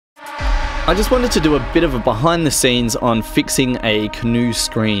I just wanted to do a bit of a behind the scenes on fixing a Caanoo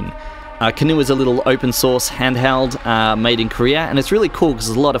screen. Caanoo is a little open source handheld made in Korea, and it's really cool because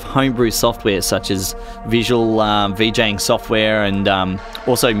there's a lot of homebrew software such as visual VJing software and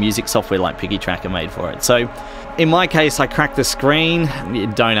also music software like Piggy Tracker made for it. So in my case, I cracked the screen.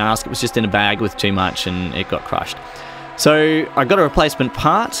 Don't ask, it was just in a bag with too much and it got crushed. So I got a replacement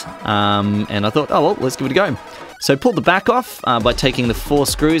part and I thought, oh well, let's give it a go. So pulled the back off by taking the 4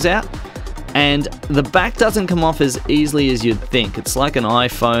 screws out. And the back doesn't come off as easily as you'd think. It's like an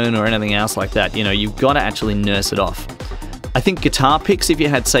iPhone or anything else like that. You know, you've got to actually nurse it off. I think guitar picks, if you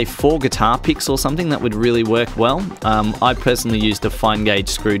had, say, 4 guitar picks or something, that would really work well. I personally used a fine gauge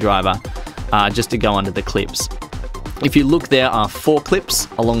screwdriver just to go under the clips. If you look, there are 4 clips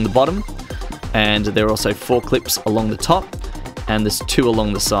along the bottom, and there are also 4 clips along the top, and there's 2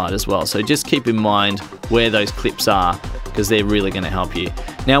 along the side as well. So just keep in mind where those clips are, because they're really going to help you.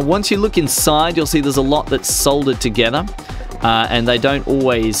 Now, once you look inside, you'll see there's a lot that's soldered together, and they don't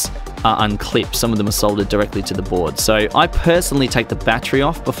always unclip. Some of them are soldered directly to the board. So I personally take the battery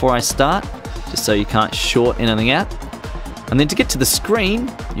off before I start, just so you can't short anything out. And then to get to the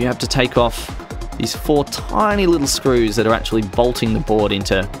screen, you have to take off these 4 tiny little screws that are actually bolting the board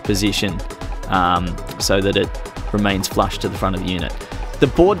into position so that it remains flush to the front of the unit. The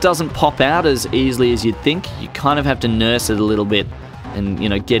board doesn't pop out as easily as you'd think. You kind of have to nurse it a little bit and, you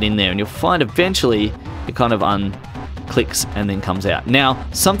know, get in there, and you'll find eventually it kind of unclicks and then comes out. Now,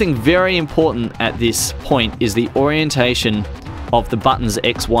 something very important at this point is the orientation of the buttons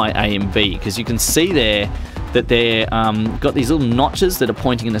X, Y, A, and B, because you can see there that they're got these little notches that are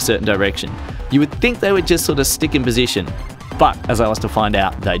pointing in a certain direction. You would think they would just sort of stick in position, but as I was to find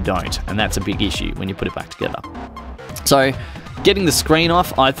out, they don't, and that's a big issue when you put it back together. So, getting the screen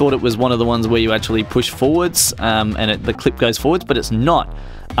off, I thought it was one of the ones where you actually push forwards and the clip goes forwards, but it's not.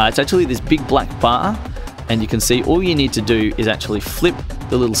 It's actually this big black bar, and you can see all you need to do is actually flip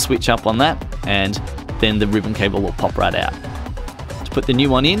the little switch up on that, and then the ribbon cable will pop right out. To put the new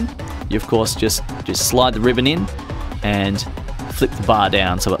one in, you of course just slide the ribbon in and flip the bar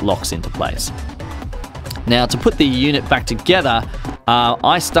down so it locks into place. Now, to put the unit back together,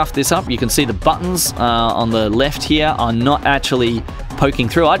 I stuffed this up. You can see the buttons on the left here are not actually poking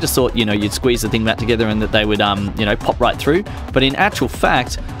through. I just thought, you know, you'd squeeze the thing back together and that they would, you know, pop right through. But in actual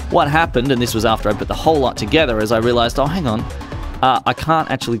fact, what happened, and this was after I put the whole lot together, is I realized, oh, hang on, I can't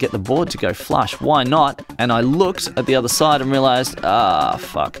actually get the board to go flush. Why not? And I looked at the other side and realized,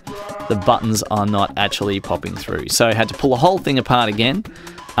 fuck, the buttons are not actually popping through. So I had to pull the whole thing apart again.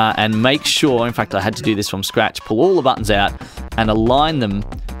 And make sure, in fact I had to do this from scratch, pull all the buttons out and align them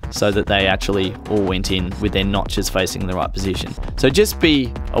so that they actually all went in with their notches facing the right position. So just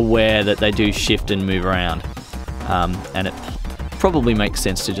be aware that they do shift and move around, and it probably makes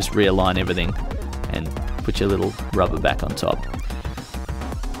sense to just realign everything and put your little rubber back on top.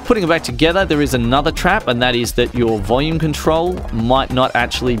 Putting it back together, there is another trap, and that is that your volume control might not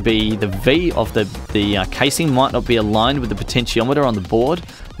actually be, the V of the casing might not be aligned with the potentiometer on the board.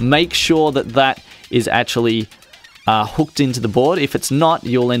 Make sure that that is actually hooked into the board. If it's not,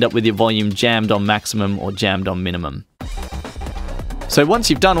 you'll end up with your volume jammed on maximum or jammed on minimum. So once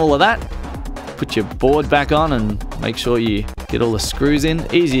you've done all of that, put your board back on and make sure you get all the screws in.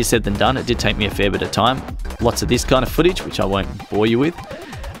 Easier said than done. It did take me a fair bit of time. Lots of this kind of footage, which I won't bore you with.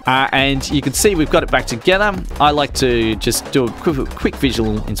 And you can see we've got it back together. I like to just do a quick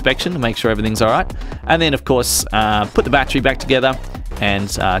visual inspection to make sure everything's all right. And then, of course, put the battery back together and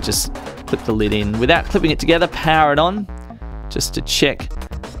just clip the lid in. Without clipping it together, power it on just to check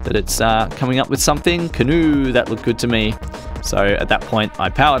that it's coming up with something. Caanoo, that looked good to me. So at that point, I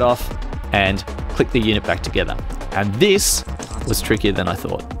powered off and clicked the unit back together. And this was trickier than I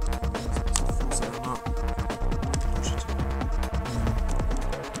thought.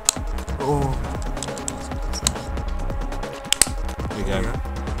 There we go.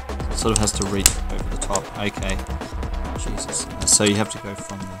 It sort of has to reach over the top. Okay. Jesus. So you have to go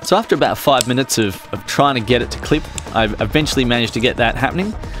from there. So after about 5 minutes of trying to get it to clip, I eventually managed to get that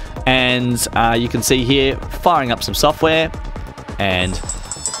happening. And you can see here, firing up some software and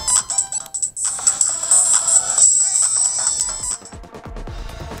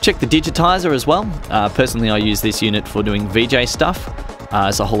check the digitizer as well. Personally, I use this unit for doing VJ stuff.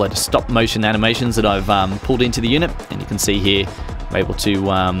 There's a whole load of stop motion animations that I've pulled into the unit, and you can see here I'm able to,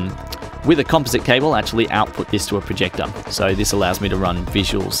 with a composite cable, actually output this to a projector. So this allows me to run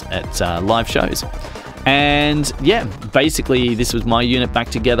visuals at live shows. And yeah, basically this was my unit back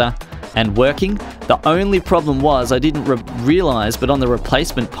together and working. The only problem was I didn't realize, but on the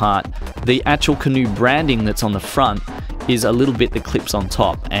replacement part, the actual Caanoo branding that's on the front is a little bit that clips on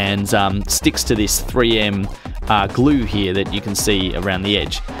top and sticks to this 3M glue here that you can see around the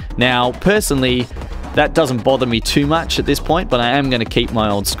edge. Now, personally, that doesn't bother me too much at this point, but I am going to keep my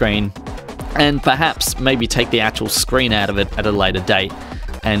old screen and perhaps maybe take the actual screen out of it at a later date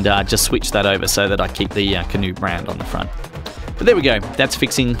and just switch that over so that I keep the Caanoo brand on the front. But there we go, that's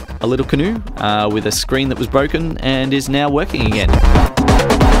fixing a little Caanoo with a screen that was broken and is now working again.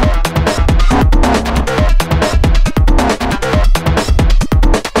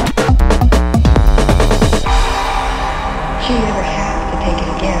 You never have to take it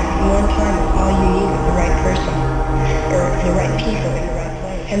again. One time, all you need is the right person, or the right people in the right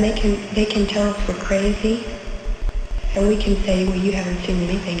place. And they can tell us we're crazy, and we can say, well, you haven't seen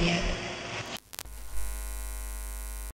anything yet.